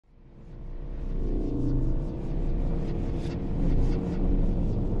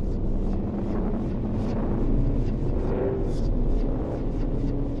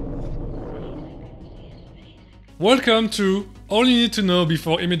Welcome to All You Need to Know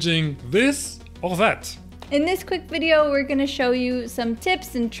Before Imaging This or That. In this quick video, we're going to show you some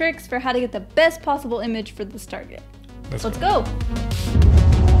tips and tricks for how to get the best possible image for this target. Let's go!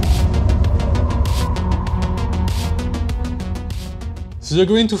 So you're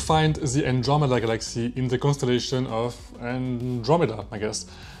going to find the Andromeda Galaxy in the constellation of Andromeda, I guess.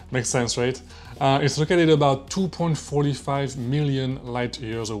 Makes sense, right? It's located about 2.45 million light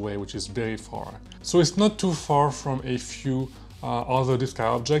years away, which is very far. So it's not too far from a few other deep sky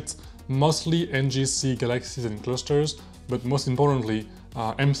objects, mostly NGC galaxies and clusters, but most importantly,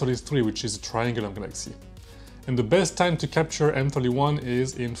 M33, which is a triangular galaxy. And the best time to capture M31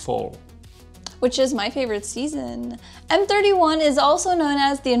 is in fall. Which is my favorite season. M31 is also known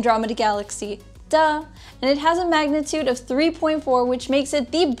as the Andromeda Galaxy. Duh! And it has a magnitude of 3.4, which makes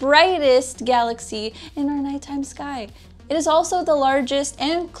it the brightest galaxy in our nighttime sky. It is also the largest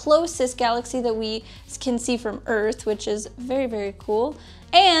and closest galaxy that we can see from Earth, which is very, very cool.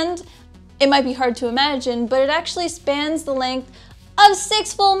 And it might be hard to imagine, but it actually spans the length of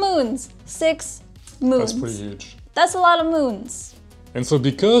 6 full moons. 6 moons. That's pretty huge. That's a lot of moons. And so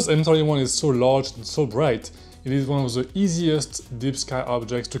because M31 is so large and so bright, it is one of the easiest deep sky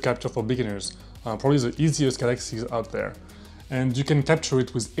objects to capture for beginners. Probably the easiest galaxies out there. And you can capture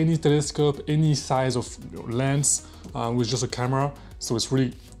it with any telescope, any size of lens, with just a camera. So it's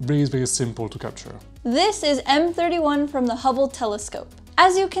really very, very simple to capture. This is M31 from the Hubble telescope.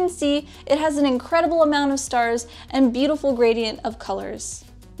 As you can see, it has an incredible amount of stars and beautiful gradient of colors.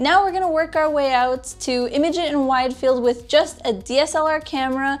 Now we're going to work our way out to image it in wide field with just a DSLR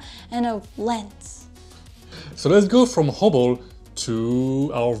camera and a lens. So let's go from Hubble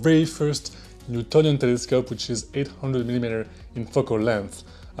to our very first Newtonian Telescope, which is 800mm in focal length.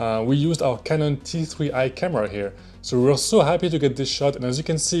 We used our Canon T3i camera here, so we were so happy to get this shot, and as you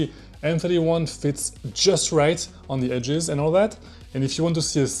can see, M31 fits just right on the edges and all that. And if you want to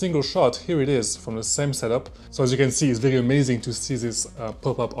see a single shot, here it is from the same setup. So as you can see, it's very amazing to see this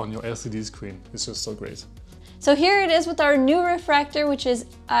pop up on your LCD screen. It's just so great. So here it is with our new refractor, which is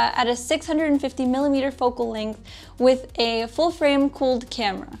at a 650mm focal length with a full-frame cooled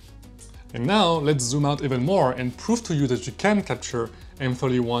camera. And now let's zoom out even more and prove to you that you can capture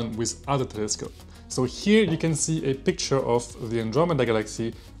M31 with other telescope. So here you can see a picture of the Andromeda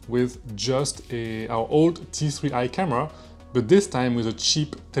Galaxy with just our old T3i camera, but this time with a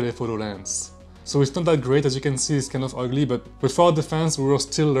cheap telephoto lens. So it's not that great, as you can see, it's kind of ugly, but for our defense, we were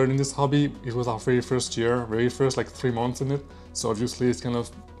still learning this hobby. It was our very first year, very first like 3 months in it, so obviously it's kind of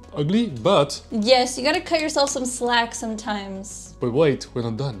ugly, but... Yes, you gotta cut yourself some slack sometimes. But wait, we're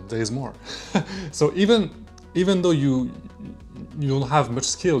not done, there is more. So even though you don't have much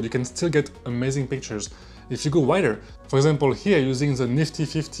skill, you can still get amazing pictures if you go wider. For example, here using the nifty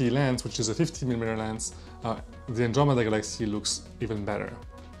 50 lens, which is a 50mm lens, the Andromeda Galaxy looks even better.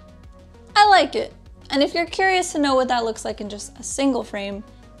 I like it. And if you're curious to know what that looks like in just a single frame,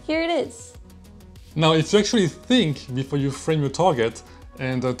 here it is. Now, if you actually think before you frame your target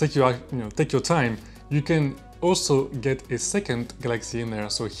and take your time, you can also get a second galaxy in there.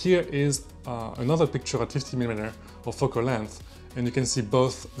 So here is another picture at 50mm of focal length, and you can see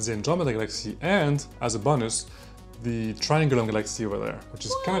both the Andromeda Galaxy and, as a bonus, the triangular galaxy over there, which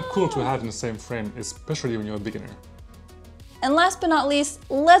is kind of cool to have in the same frame, especially when you're a beginner. And last but not least,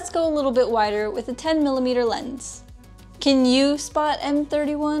 let's go a little bit wider with a 10mm lens. Can you spot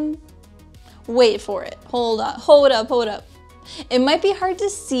M31? Wait for it. Hold up. It might be hard to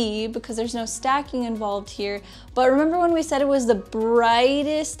see because there's no stacking involved here, but remember when we said it was the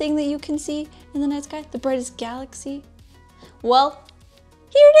brightest thing that you can see in the night sky? The brightest galaxy? Well,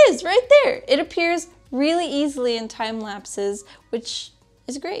 here it is, right there. It appears really easily in time lapses, which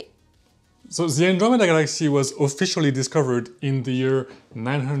is great. So the Andromeda Galaxy was officially discovered in the year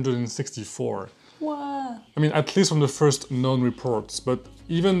 964. Wow. I mean, at least from the first known reports, but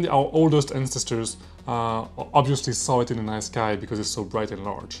even our oldest ancestors obviously saw it in the night sky because it's so bright and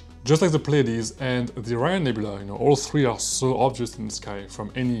large. Just like the Pleiades and the Orion Nebula, all three are so obvious in the sky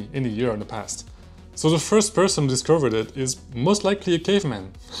from any year in the past. So the first person who discovered it is most likely a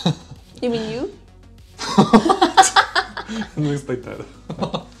caveman. You mean you? I didn't expect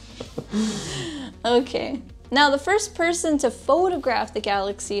that. Okay. Now, the first person to photograph the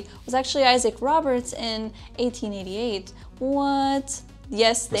galaxy was actually Isaac Roberts in 1888. What?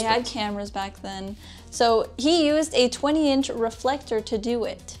 Yes, they had cameras back then. So he used a 20-inch reflector to do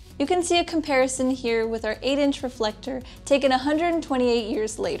it. You can see a comparison here with our 8-inch reflector taken 128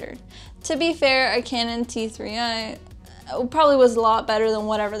 years later. To be fair, our Canon T3i probably was a lot better than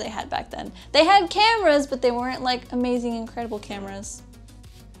whatever they had back then. They had cameras, but they weren't like amazing, incredible cameras.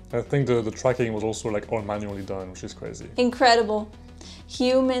 I think the tracking was also like all manually done, which is crazy. Incredible.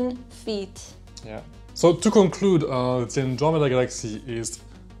 Human feet. Yeah. So to conclude, the Andromeda Galaxy is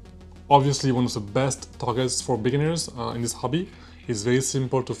obviously one of the best targets for beginners in this hobby. It's very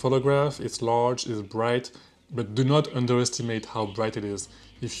simple to photograph, it's large, it's bright, but do not underestimate how bright it is.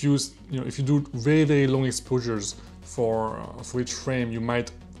 If you do very long exposures for each frame, you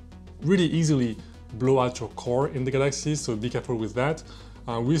might really easily blow out your core in the galaxy, so be careful with that.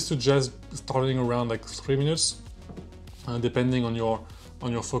 We suggest starting around like 3 minutes, depending on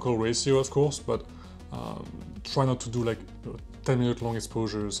your focal ratio, of course, but try not to do like 10-minute long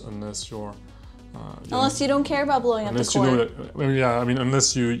exposures unless you're unless you don't care about blowing up the core.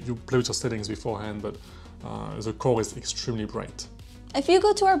 Unless you play with your settings beforehand, but the core is extremely bright. If you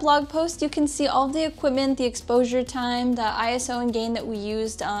go to our blog post, you can see all of the equipment, the exposure time, the ISO and gain that we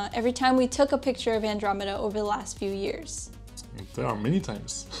used every time we took a picture of Andromeda over the last few years. There are many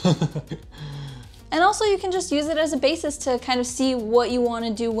times. And also you can just use it as a basis to kind of see what you want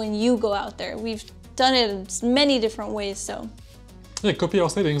to do when you go out there. We've done it in many different ways, so. Yeah, copy our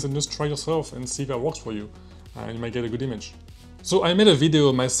settings and just try yourself and see if that works for you. And you might get a good image. So I made a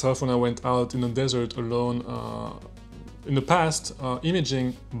video myself when I went out in the desert alone in the past,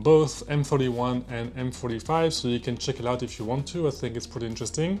 imaging both M31 and M45, so you can check it out if you want to. I think it's pretty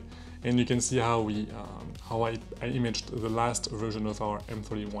interesting. And you can see how I imaged the last version of our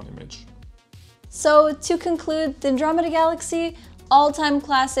M31 image. So to conclude, the Andromeda Galaxy, all-time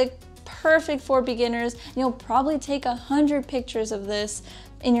classic, perfect for beginners. You'll probably take 100 pictures of this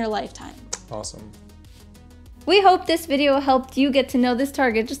in your lifetime. Awesome. We hope this video helped you get to know this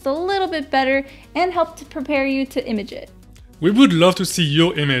target just a little bit better and helped to prepare you to image it. We would love to see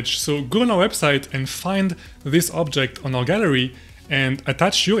your image, so go on our website and find this object on our gallery and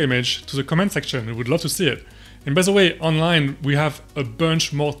attach your image to the comment section. We would love to see it. And by the way, online we have a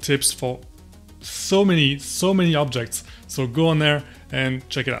bunch more tips for so many objects, so go on there and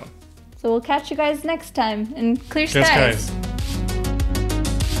check it out. So we'll catch you guys next time, and clear Clear skies. skies.